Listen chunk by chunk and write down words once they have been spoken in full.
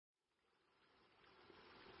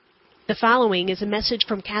The following is a message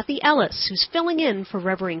from Kathy Ellis, who's filling in for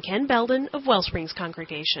Reverend Ken Belden of Wellsprings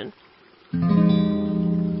Congregation.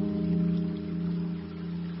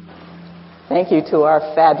 Thank you to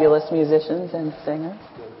our fabulous musicians and singers.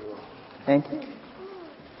 Thank you.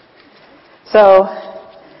 So,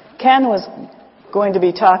 Ken was going to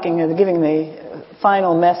be giving the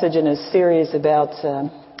final message in his series about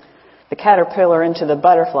the caterpillar into the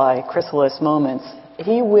butterfly chrysalis moments.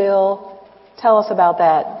 He will tell us about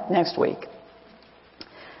that next week.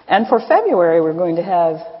 And for February, we're going to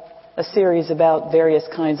have a series about various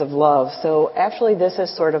kinds of love. So actually, this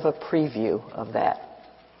is sort of a preview of that.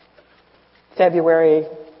 February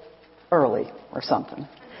early or something.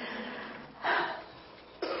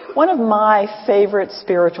 One of my favorite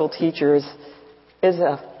spiritual teachers is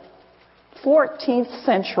a 14th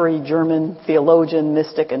century German theologian,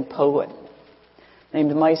 mystic, and poet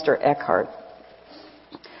named Meister Eckhart.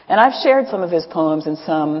 And I've shared some of his poems in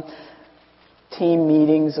some team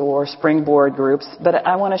meetings or springboard groups, but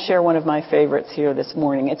I want to share one of my favorites here this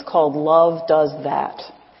morning. It's called Love Does That.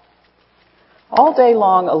 All day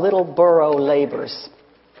long, a little burro labors,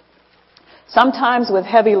 sometimes with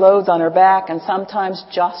heavy loads on her back and sometimes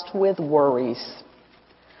just with worries.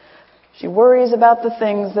 She worries about the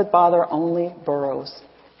things that bother only burros.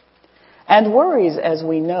 And worries, as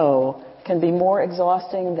we know, can be more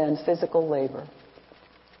exhausting than physical labor.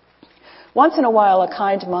 Once in a while, a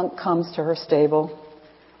kind monk comes to her stable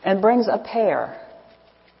and brings a pear.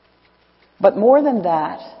 But more than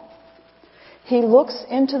that, he looks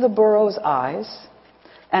into the burro's eyes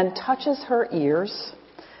and touches her ears,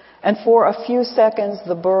 and for a few seconds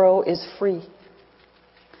the burro is free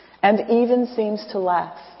and even seems to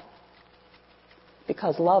laugh,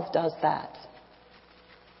 because love does that.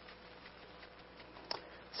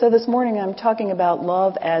 So this morning I'm talking about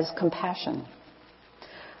love as compassion.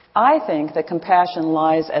 I think that compassion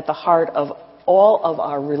lies at the heart of all of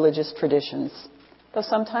our religious traditions, though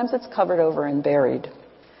sometimes it's covered over and buried.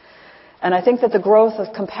 And I think that the growth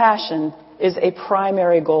of compassion is a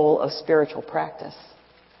primary goal of spiritual practice.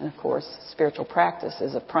 And of course, spiritual practice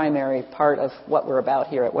is a primary part of what we're about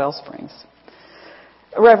here at Wellsprings.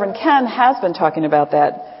 Reverend Ken has been talking about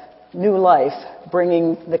that new life,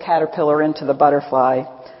 bringing the caterpillar into the butterfly,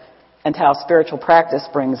 and how spiritual practice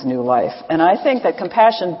brings new life. And I think that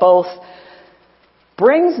compassion both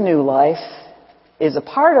brings new life, is a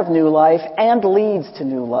part of new life, and leads to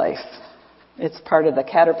new life. It's part of the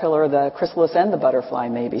caterpillar, the chrysalis, and the butterfly,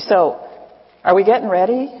 maybe. So, are we getting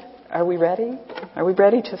ready? Are we ready? Are we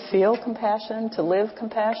ready to feel compassion, to live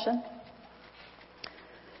compassion?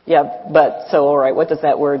 Yeah, but, so all right, what does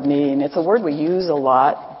that word mean? It's a word we use a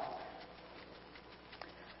lot.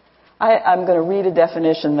 I'm going to read a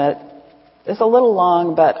definition that is a little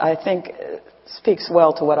long, but I think speaks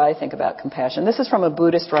well to what I think about compassion. This is from a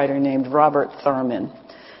Buddhist writer named Robert Thurman.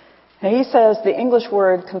 And he says the English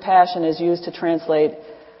word compassion is used to translate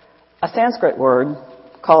a Sanskrit word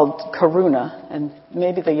called karuna, and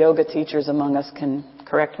maybe the yoga teachers among us can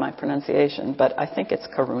correct my pronunciation, but I think it's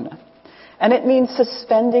karuna. And it means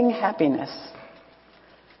suspending happiness.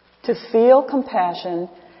 To feel compassion,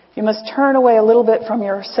 you must turn away a little bit from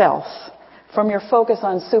yourself, from your focus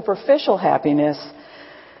on superficial happiness,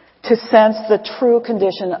 to sense the true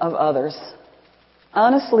condition of others,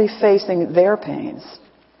 honestly facing their pains.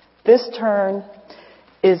 This turn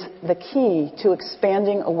is the key to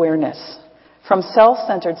expanding awareness from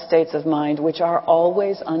self-centered states of mind, which are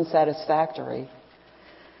always unsatisfactory,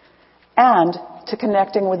 and to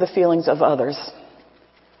connecting with the feelings of others.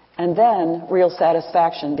 And then real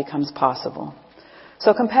satisfaction becomes possible.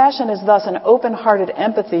 So compassion is thus an open-hearted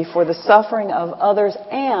empathy for the suffering of others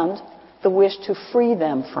and the wish to free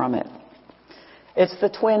them from it. It's the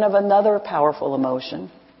twin of another powerful emotion,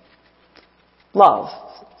 love,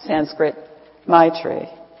 Sanskrit Maitri,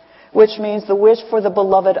 which means the wish for the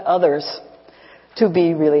beloved others to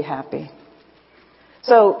be really happy.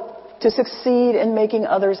 So, to succeed in making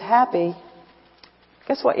others happy,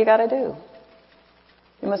 guess what you got to do?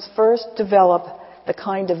 You must first develop the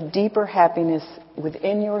kind of deeper happiness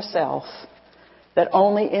within yourself that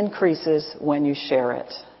only increases when you share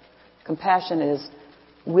it. Compassion is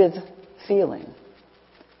with feeling.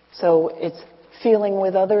 So it's feeling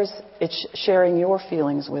with others, it's sharing your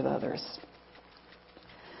feelings with others.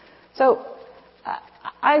 So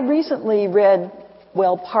I recently read,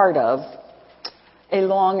 part of, a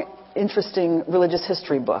long, interesting religious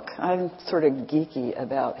history book. I'm sort of geeky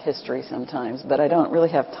about history sometimes, but I don't really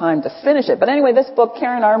have time to finish it. But anyway, this book,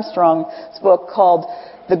 Karen Armstrong's book called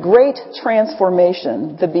The Great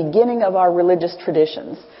Transformation, The Beginning of Our Religious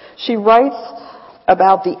Traditions. She writes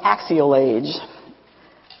about the Axial Age.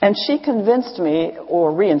 And she convinced me,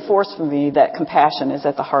 or reinforced for me, that compassion is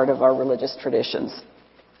at the heart of our religious traditions.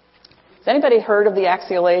 Has anybody heard of the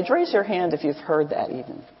axial age? Raise your hand if you've heard that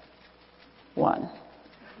even. One.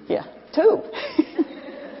 Yeah. Two.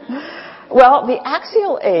 Well, the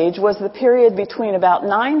axial age was the period between about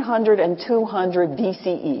 900 and 200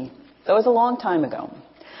 BCE. That was a long time ago.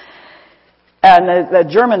 And the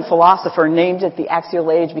German philosopher named it the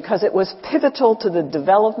axial age because it was pivotal to the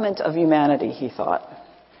development of humanity, he thought.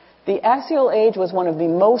 The axial age was one of the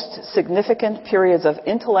most significant periods of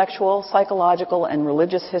intellectual, psychological, and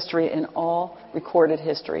religious history in all recorded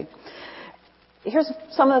history. Here's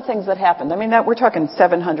some of the things that happened. I mean, we're talking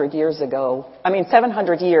 700 years ago.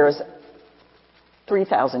 700 years,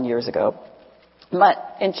 3,000 years ago. But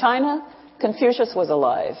in China, Confucius was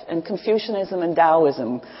alive, and Confucianism and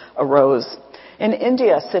Taoism arose. In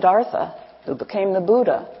India, Siddhartha, who became the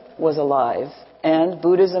Buddha, was alive, and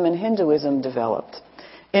Buddhism and Hinduism developed.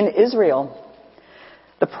 In Israel,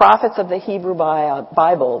 the prophets of the Hebrew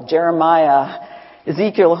Bible, Jeremiah,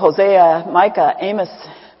 Ezekiel, Hosea, Micah, Amos,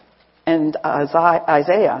 and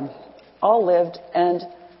Isaiah, all lived, and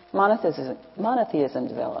monotheism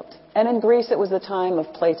developed. And in Greece, it was the time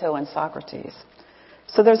of Plato and Socrates.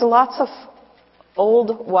 So there's lots of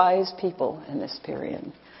old, wise people in this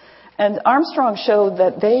period. And Armstrong showed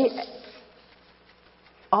that they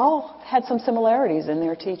all had some similarities in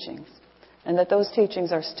their teachings, and that those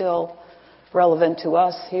teachings are still relevant to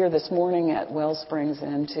us here this morning at Wellsprings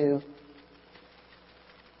and to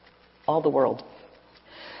all the world.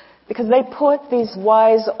 Because they put these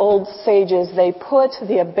wise old sages, they put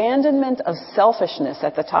the abandonment of selfishness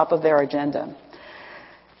at the top of their agenda,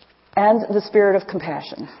 and the spirit of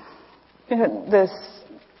compassion. This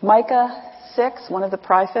Micah 6, one of the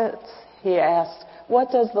prophets, he asked, "What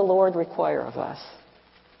does the Lord require of us?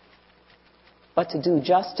 But to do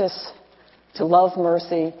justice, to love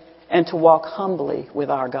mercy, and to walk humbly with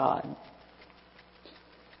our God."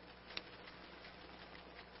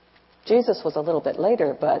 Jesus was a little bit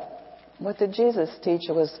later, but what did Jesus teach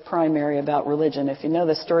was primary about religion? If you know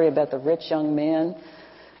the story about the rich young man,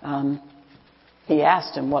 he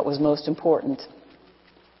asked him what was most important.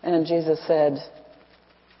 And Jesus said,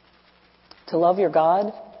 to love your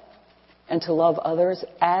God and to love others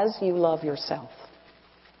as you love yourself.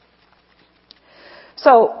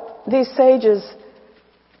 So these sages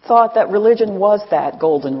thought that religion was that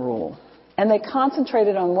golden rule. And they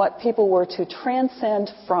concentrated on what people were to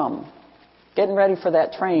transcend from. Getting ready for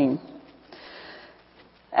that train.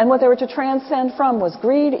 And what they were to transcend from was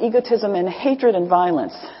greed, egotism, and hatred and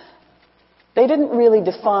violence. They didn't really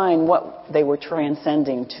define what they were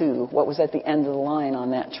transcending to, what was at the end of the line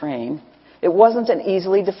on that train. It wasn't an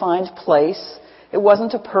easily defined place. It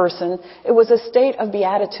wasn't a person. It was a state of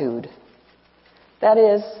beatitude. That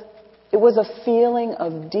is, it was a feeling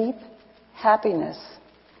of deep happiness,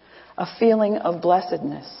 a feeling of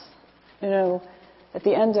blessedness. You know, at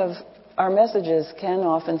the end of our messages, Ken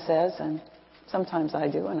often says, and sometimes I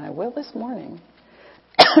do, and I will this morning,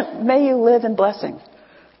 may you live in blessing.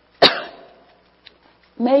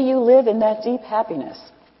 May you live in that deep happiness,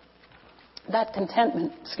 that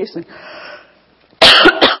contentment, excuse me.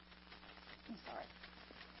 I'm sorry.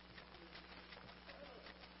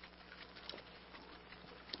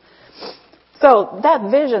 So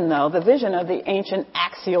that vision, though, the vision of the ancient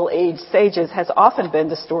axial age sages has often been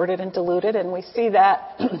distorted and diluted, and we see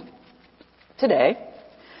that today.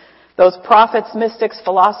 Those prophets, mystics,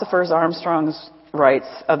 philosophers, Armstrong writes,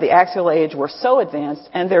 of the axial age were so advanced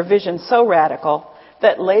and their vision so radical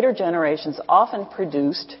that later generations often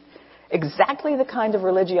produced exactly the kind of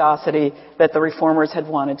religiosity that the reformers had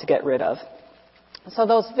wanted to get rid of. So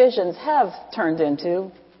those visions have turned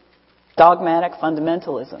into dogmatic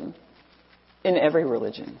fundamentalism in every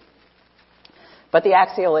religion. But the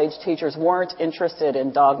axial age teachers weren't interested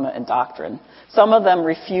in dogma and doctrine. Some of them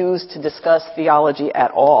refused to discuss theology at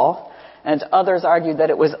all, and others argued that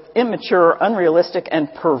it was immature, unrealistic,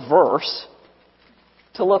 and perverse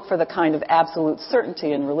to look for the kind of absolute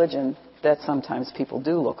certainty in religion that sometimes people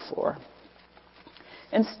do look for.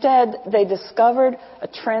 Instead, they discovered a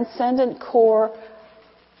transcendent core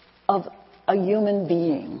of a human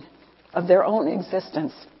being, of their own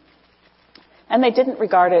existence. And they didn't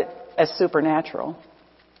regard it as supernatural.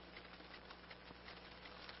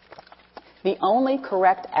 The only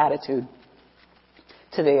correct attitude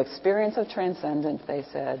to the experience of transcendence, they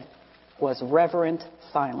said, was reverent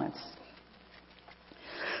silence.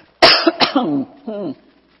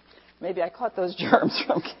 Maybe I caught those germs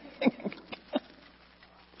from King.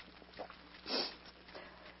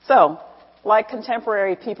 So, like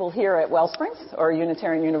contemporary people here at Wellsprings or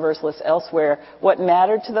Unitarian Universalists elsewhere, what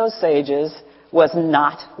mattered to those sages was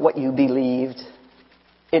not what you believed.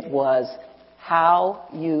 It was how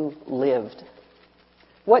you lived.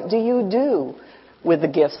 What do you do with the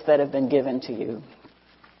gifts that have been given to you?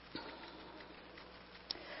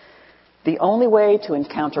 The only way to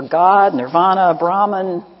encounter God, Nirvana,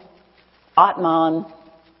 Brahman, Atman,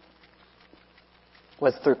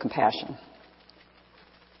 was through compassion.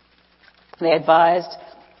 They advised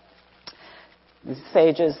the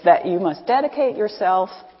sages that you must dedicate yourself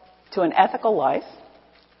to an ethical life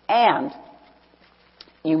and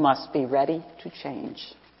you must be ready to change.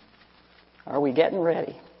 Are we getting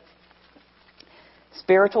ready?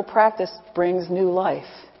 Spiritual practice brings new life,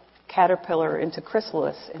 caterpillar into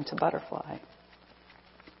chrysalis, into butterfly.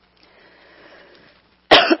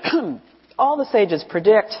 All the sages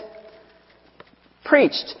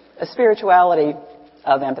preached a spirituality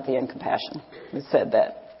of empathy and compassion. We said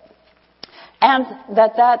that. And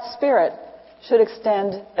that spirit should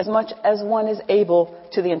extend as much as one is able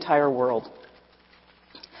to the entire world.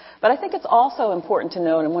 But I think it's also important to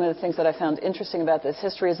note, and one of the things that I found interesting about this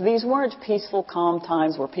history is these weren't peaceful, calm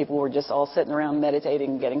times where people were just all sitting around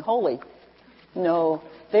meditating and getting holy. No,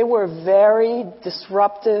 they were very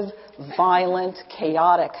disruptive, violent,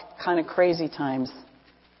 chaotic, kind of crazy times.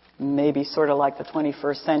 Maybe sort of like the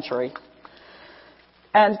 21st century.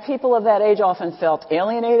 And people of that age often felt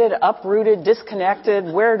alienated, uprooted,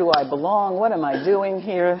 disconnected. Where do I belong? What am I doing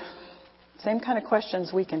here? Same kind of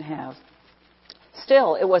questions we can have.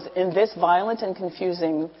 Still, it was in this violent and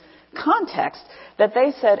confusing context that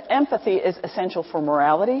they said empathy is essential for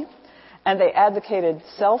morality, and they advocated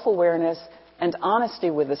self-awareness and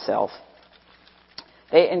honesty with the self.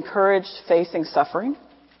 They encouraged facing suffering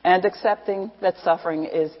and accepting that suffering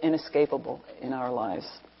is inescapable in our lives.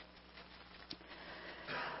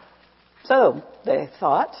 So they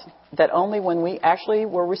thought that only when we actually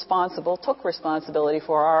were responsible, took responsibility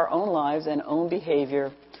for our own lives and own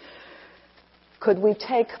behavior, could we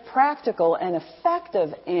take practical and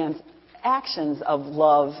effective actions of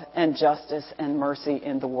love and justice and mercy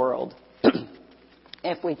in the world.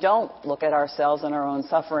 If we don't look at ourselves and our own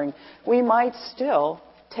suffering, we might still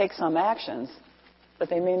take some actions, but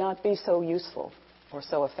they may not be so useful or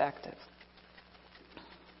so effective.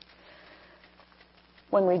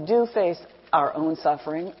 When we do face our own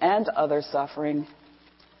suffering and other suffering,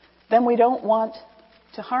 then we don't want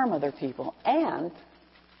to harm other people, and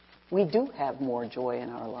we do have more joy in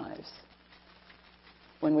our lives.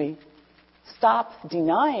 When we stop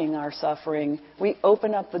denying our suffering, we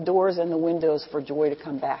open up the doors and the windows for joy to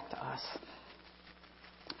come back to us.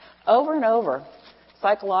 Over and over,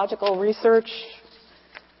 psychological research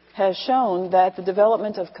has shown that the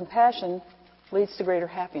development of compassion leads to greater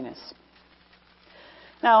happiness.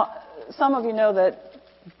 Now, some of you know that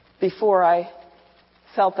before I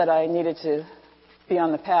felt that I needed to be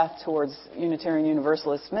on the path towards Unitarian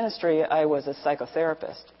Universalist ministry, I was a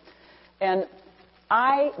psychotherapist. And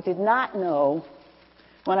I did not know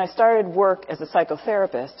when I started work as a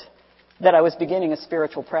psychotherapist that I was beginning a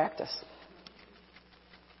spiritual practice.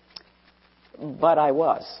 But I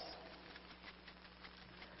was.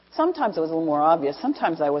 Sometimes it was a little more obvious.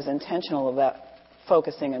 Sometimes I was intentional about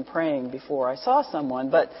focusing and praying before I saw someone,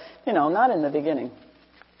 but, not in the beginning.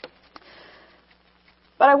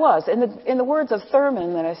 But I was. In the words of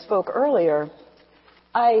Thurman that I spoke earlier,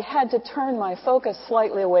 I had to turn my focus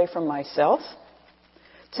slightly away from myself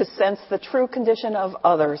to sense the true condition of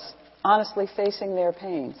others, honestly facing their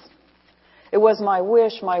pains. It was my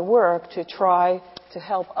wish, my work, to try to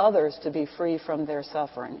help others to be free from their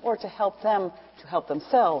suffering, or to help them to help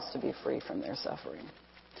themselves to be free from their suffering.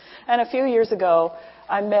 And a few years ago,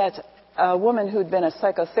 I met a woman who'd been a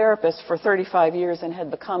psychotherapist for 35 years and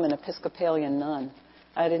had become an Episcopalian nun.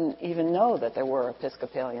 I didn't even know that there were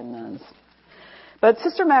Episcopalian nuns. But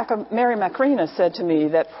Sister Mary Macrina said to me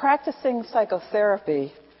that practicing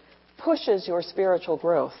psychotherapy pushes your spiritual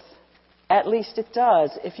growth. At least it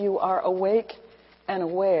does if you are awake and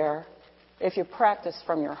aware, if you practice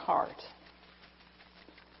from your heart.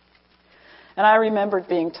 And I remembered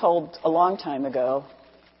being told a long time ago,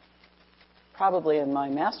 probably in my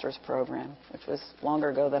master's program, which was longer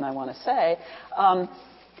ago than I want to say,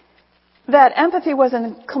 that empathy was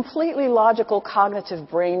a completely logical cognitive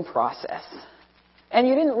brain process. And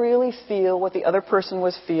you didn't really feel what the other person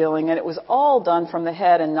was feeling, and it was all done from the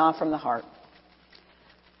head and not from the heart.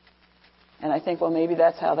 And I think, well, maybe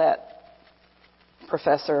that's how that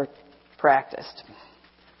professor practiced.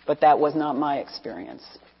 But that was not my experience.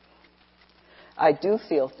 I do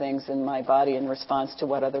feel things in my body in response to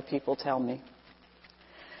what other people tell me.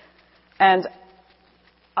 And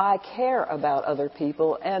I care about other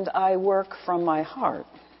people, and I work from my heart.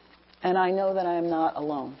 And I know that I am not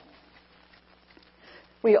alone.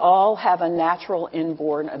 We all have a natural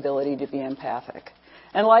inborn ability to be empathic.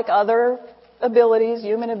 And like other abilities,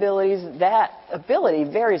 human abilities, that ability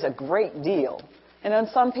varies a great deal. And then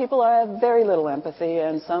some people have very little empathy,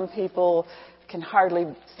 and some people can hardly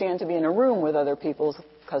stand to be in a room with other people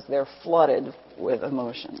because they're flooded with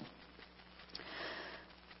emotion.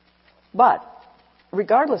 But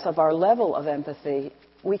regardless of our level of empathy,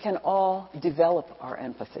 we can all develop our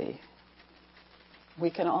empathy.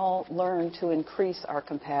 We can all learn to increase our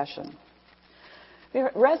compassion.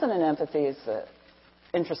 Resonant empathy is an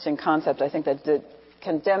interesting concept, I think, that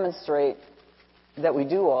can demonstrate that we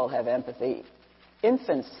do all have empathy.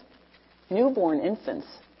 Newborn infants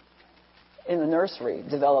in the nursery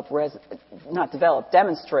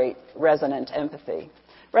demonstrate resonant empathy.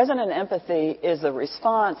 Resonant empathy is a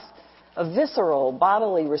response, a visceral,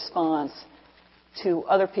 bodily response to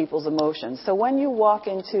other people's emotions. So when you walk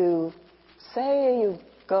into, say you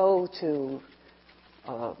go to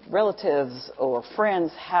a relative's or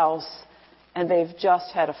friend's house and they've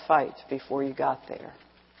just had a fight before you got there,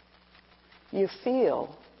 you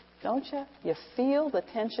feel, don't you? You feel the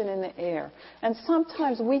tension in the air. And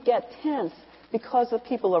sometimes we get tense because the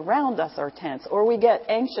people around us are tense, or we get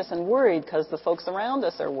anxious and worried because the folks around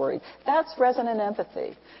us are worried. That's resonant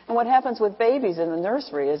empathy. And what happens with babies in the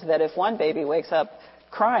nursery is that if one baby wakes up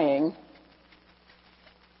crying,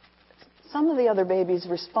 some of the other babies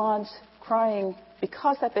respond crying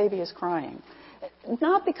because that baby is crying.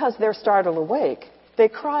 Not because they're startled awake. They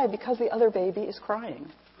cry because the other baby is crying.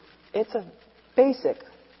 It's a basic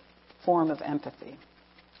form of empathy.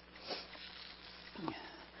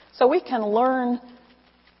 So we can learn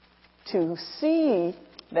to see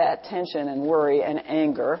that tension and worry and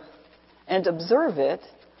anger and observe it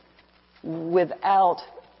without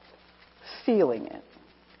feeling it.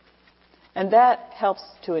 And that helps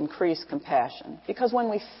to increase compassion. Because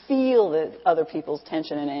when we feel that other people's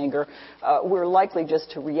tension and anger, we're likely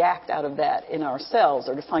just to react out of that in ourselves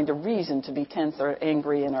or to find a reason to be tense or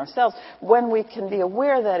angry in ourselves. When we can be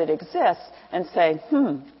aware that it exists and say,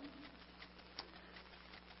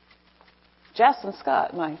 Jess and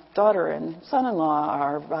Scott, my daughter and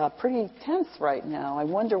son-in-law, are pretty tense right now. I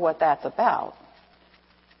wonder what that's about.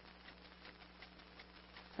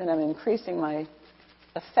 And I'm increasing my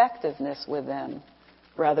effectiveness with them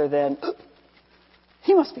rather than,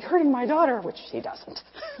 he must be hurting my daughter, which he doesn't.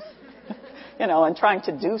 And trying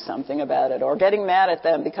to do something about it or getting mad at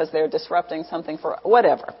them because they're disrupting something for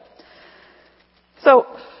whatever. So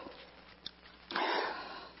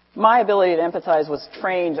my ability to empathize was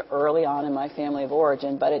trained early on in my family of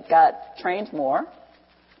origin, but it got trained more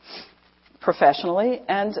professionally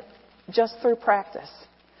and just through practice.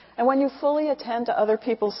 And when you fully attend to other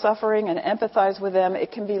people's suffering and empathize with them,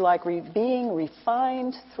 it can be like being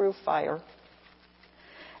refined through fire.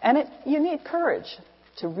 And you need courage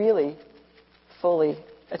to really fully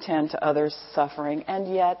attend to others' suffering,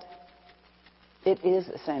 and yet it is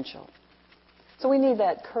essential. So we need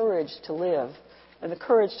that courage to live, and the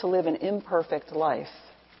courage to live an imperfect life.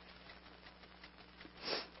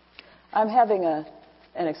 I'm having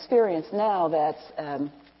an experience now that's,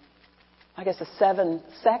 I guess, a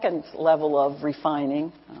 7-second level of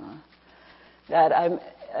refining.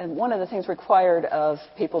 One of the things required of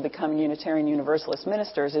people becoming Unitarian Universalist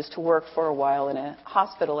ministers is to work for a while in a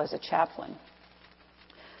hospital as a chaplain.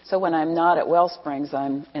 So when I'm not at Wellsprings,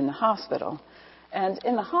 I'm in the hospital. And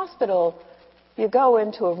in the hospital, you go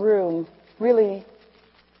into a room really,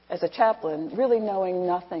 as a chaplain, really knowing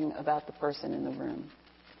nothing about the person in the room.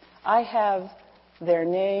 I have their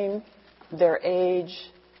name, their age,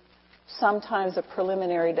 sometimes a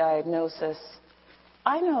preliminary diagnosis.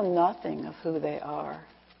 I know nothing of who they are.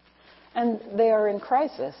 And they are in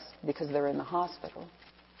crisis because they're in the hospital.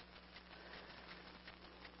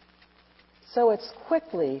 So it's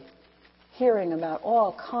quickly hearing about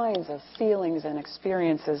all kinds of feelings and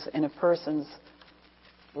experiences in a person's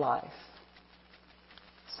life,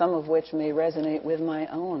 some of which may resonate with my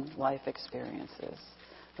own life experiences.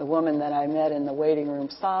 The woman that I met in the waiting room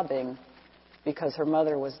sobbing because her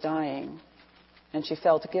mother was dying, and she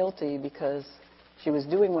felt guilty because she was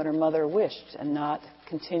doing what her mother wished and not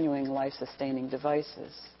continuing life-sustaining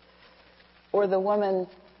devices. Or the woman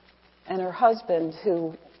and her husband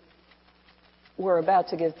who were about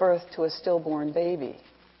to give birth to a stillborn baby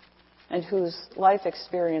and whose life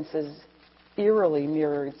experiences eerily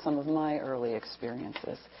mirrored some of my early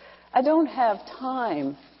experiences. I don't have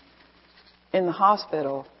time in the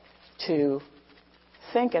hospital to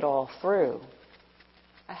think it all through.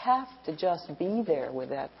 I have to just be there with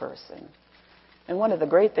that person. And one of the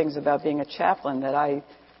great things about being a chaplain that I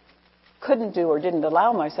couldn't do or didn't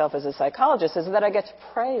allow myself as a psychologist is that I get to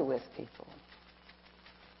pray with people.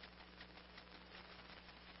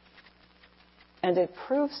 And it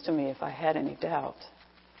proves to me, if I had any doubt,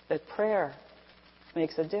 that prayer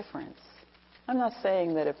makes a difference. I'm not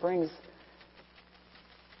saying that it brings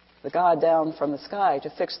the God down from the sky to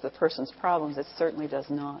fix the person's problems. It certainly does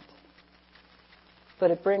not.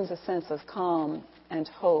 But it brings a sense of calm and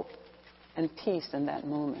hope and peace in that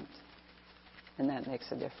moment. And that makes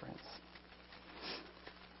a difference.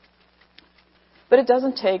 But it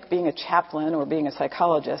doesn't take being a chaplain or being a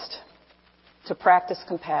psychologist to practice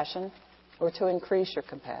compassion or to increase your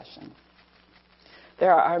compassion.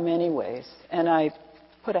 There are many ways. And I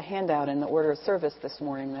put a handout in the order of service this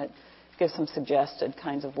morning that gives some suggested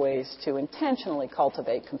kinds of ways to intentionally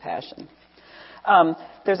cultivate compassion.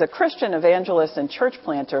 There's a Christian evangelist and church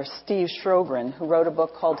planter, Steve Sjogren, who wrote a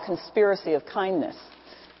book called Conspiracy of Kindness.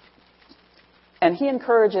 And he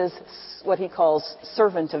encourages what he calls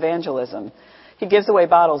servant evangelism. He gives away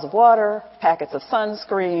bottles of water, packets of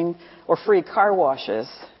sunscreen, or free car washes.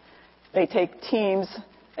 They take teams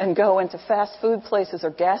and go into fast food places or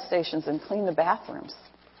gas stations and clean the bathrooms.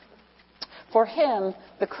 For him,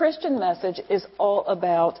 the Christian message is all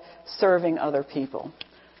about serving other people.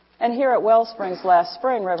 And here at Wellsprings last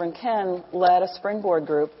spring, Reverend Ken led a springboard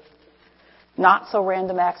group, Not So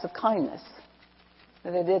Random Acts of Kindness.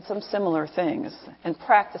 They did some similar things and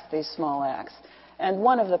practiced these small acts. And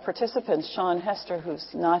one of the participants, Sean Hester, who's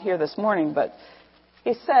not here this morning, but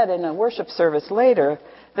he said in a worship service later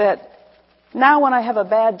that now when I have a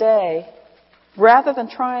bad day, rather than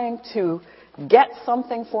trying to get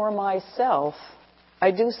something for myself,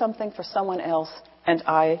 I do something for someone else and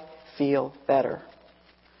I feel better.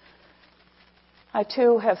 I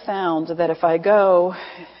too have found that if I go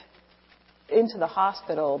into the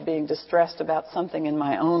hospital being distressed about something in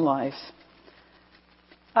my own life,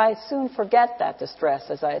 I soon forget that distress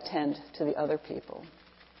as I attend to the other people.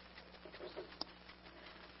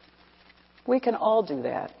 We can all do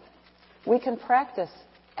that. We can practice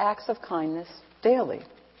acts of kindness daily.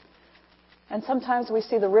 And sometimes we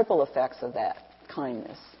see the ripple effects of that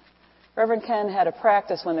kindness. Reverend Ken had a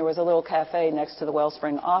practice when there was a little cafe next to the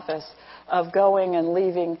Wellspring office of going and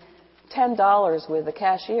leaving $10 with the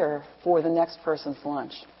cashier for the next person's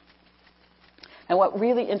lunch. And what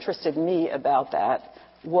really interested me about that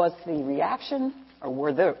was the reaction, or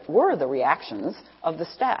were the reactions of the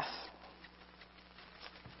staff.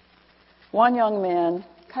 One young man,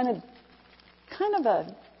 kind of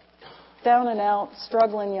a down and out,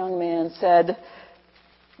 struggling young man, said,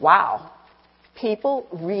 "Wow, people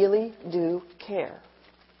really do care."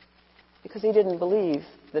 Because he didn't believe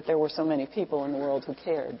that there were so many people in the world who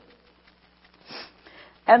cared.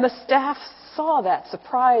 And the staff saw that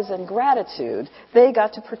surprise and gratitude. They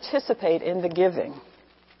got to participate in the giving.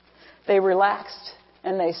 They relaxed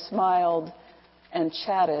and they smiled and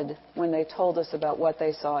chatted when they told us about what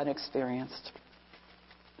they saw and experienced.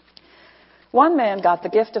 One man got the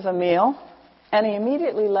gift of a meal, and he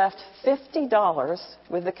immediately left $50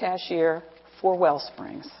 with the cashier for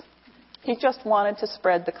Wellsprings. He just wanted to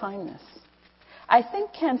spread the kindness. I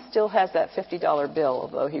think Ken still has that $50 bill,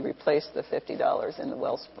 although he replaced the $50 in the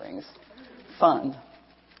Wellsprings fund.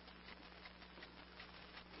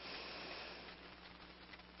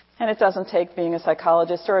 And it doesn't take being a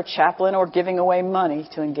psychologist or a chaplain or giving away money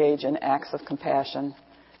to engage in acts of compassion.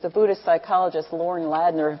 The Buddhist psychologist Lauren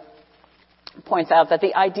Ladner points out that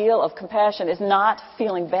the ideal of compassion is not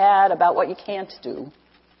feeling bad about what you can't do.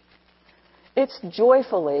 It's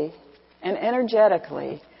joyfully and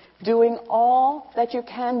energetically doing all that you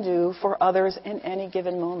can do for others in any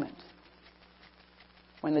given moment.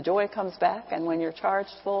 When the joy comes back and when you're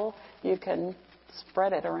charged full, you can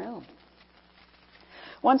spread it around.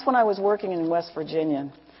 Once when I was working in West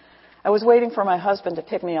Virginia, I was waiting for my husband to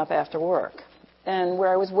pick me up after work. And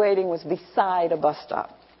where I was waiting was beside a bus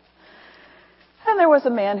stop. And there was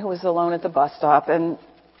a man who was alone at the bus stop, and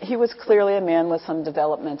he was clearly a man with some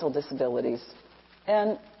developmental disabilities.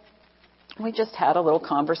 And we just had a little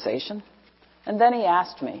conversation. And then he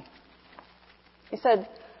asked me, he said,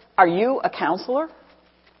 "Are you a counselor?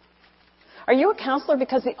 Are you a counselor?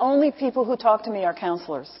 Because the only people who talk to me are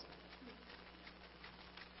counselors."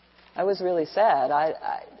 I was really sad. I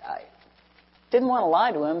didn't want to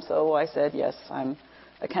lie to him, so I said, "Yes, I'm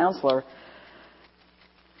a counselor."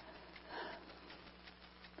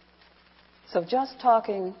 So just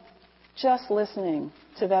talking, just listening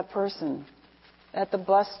to that person at the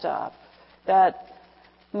bus stop, that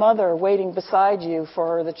mother waiting beside you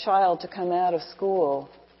for the child to come out of school,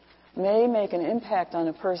 may make an impact on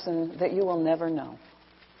a person that you will never know.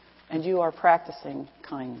 And you are practicing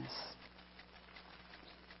kindness.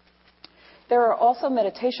 There are also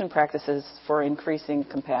meditation practices for increasing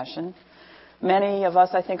compassion. Many of us,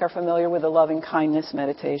 I think, are familiar with the loving kindness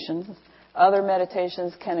meditation. Other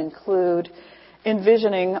meditations can include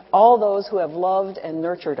envisioning all those who have loved and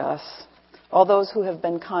nurtured us, all those who have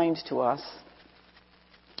been kind to us,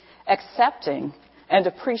 accepting and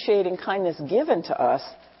appreciating kindness given to us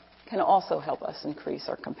can also help us increase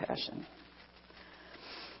our compassion.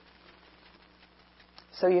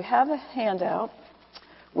 So you have a handout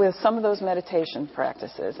with some of those meditation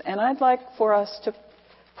practices, and I'd like for us to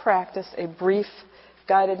practice a brief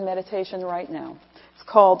guided meditation right now. It's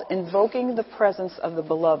called Invoking the Presence of the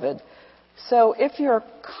Beloved. So if you're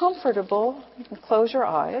comfortable, you can close your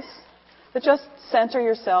eyes, but just center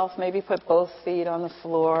yourself, maybe put both feet on the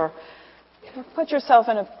floor. Put yourself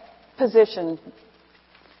in a position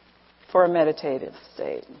for a meditative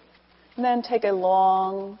state. And then take a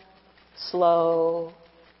long, slow,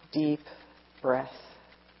 deep breath.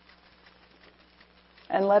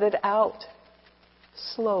 And let it out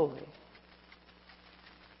slowly.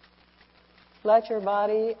 Let your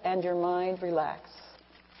body and your mind relax.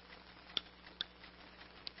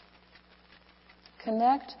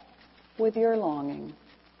 Connect with your longing.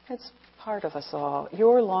 It's part of us all.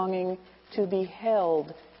 Your longing to be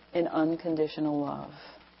held in unconditional love.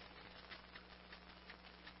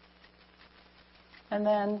 And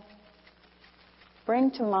then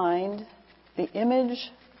bring to mind the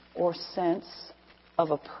image or sense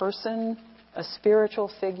of a person, a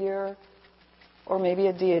spiritual figure, or maybe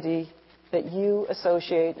a deity that you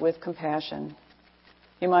associate with compassion.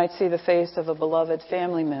 You might see the face of a beloved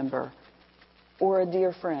family member or a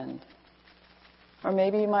dear friend. Or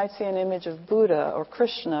maybe you might see an image of Buddha or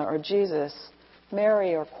Krishna or Jesus,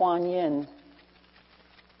 Mary or Kuan Yin.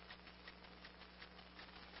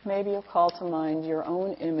 Maybe you'll call to mind your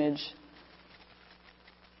own image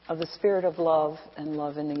of the spirit of love and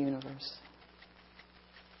love in the universe.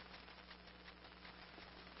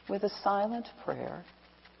 With a silent prayer,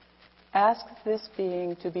 ask this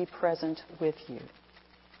being to be present with you.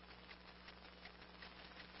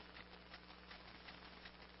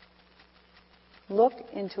 Look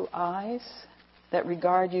into eyes that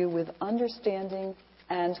regard you with understanding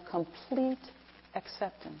and complete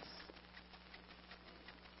acceptance.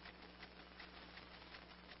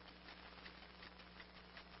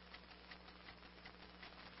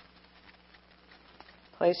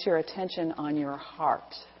 Place your attention on your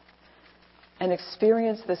heart and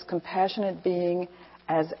experience this compassionate being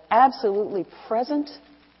as absolutely present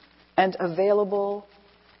and available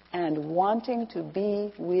and wanting to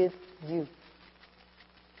be with you.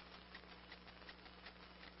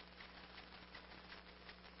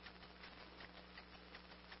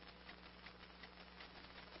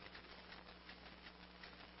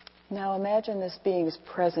 Now imagine this being's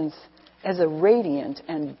presence as a radiant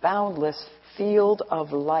and boundless field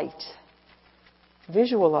of light.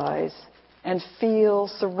 Visualize and feel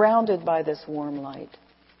surrounded by this warm light.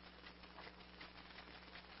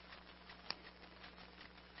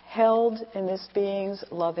 Held in this being's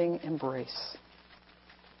loving embrace.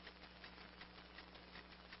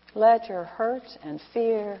 Let your hurt and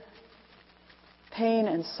fear, pain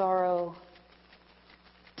and sorrow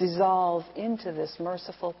dissolve into this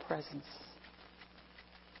merciful presence.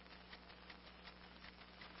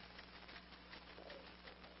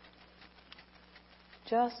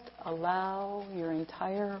 Just allow your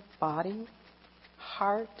entire body,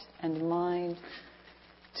 heart, and mind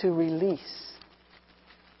to release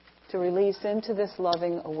into this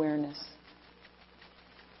loving awareness.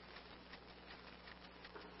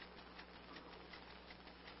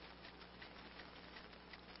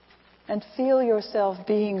 And feel yourself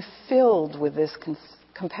being filled with this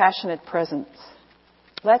compassionate presence.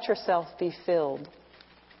 Let yourself be filled.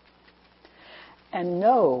 And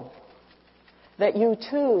know that you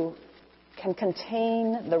too can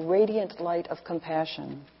contain the radiant light of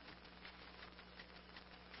compassion.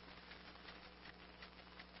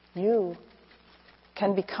 You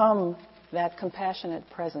can become that compassionate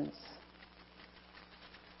presence.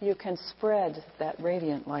 You can spread that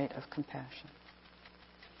radiant light of compassion.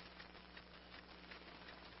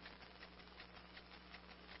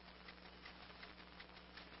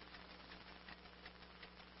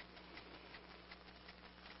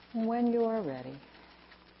 And when you are ready,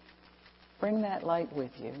 bring that light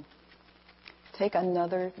with you. Take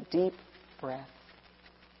another deep breath.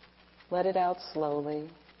 Let it out slowly.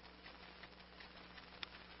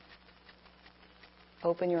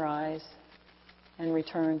 Open your eyes and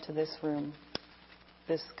return to this room,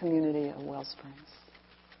 this community of Wellsprings.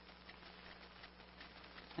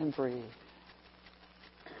 And breathe.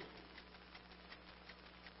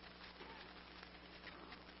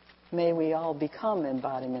 May we all become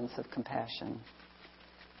embodiments of compassion.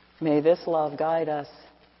 May this love guide us,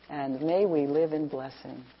 and may we live in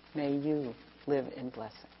blessing. May you live in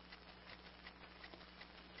blessing.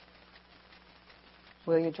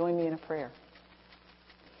 Will you join me in a prayer?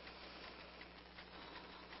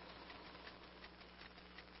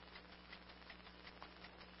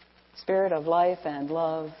 Spirit of life and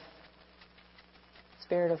love,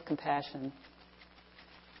 Spirit of compassion,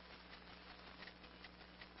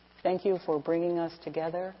 thank you for bringing us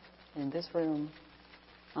together in this room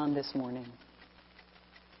on this morning.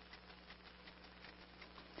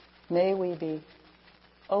 May we be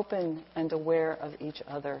open and aware of each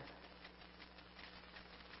other.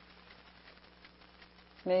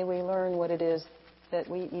 May we learn what it is that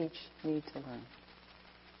we each need to learn.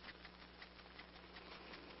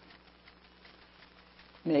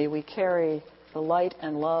 May we carry the light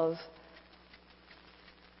and love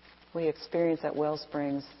we experience at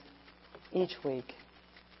Wellsprings each week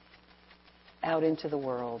out into the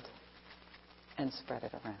world and spread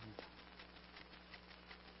it around.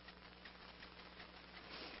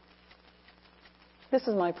 This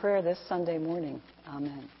is my prayer this Sunday morning.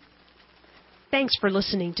 Amen. Thanks for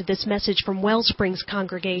listening to this message from Wellsprings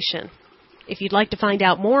Congregation. If you'd like to find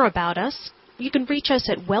out more about us, you can reach us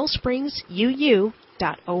at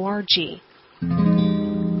wellspringsuu.org.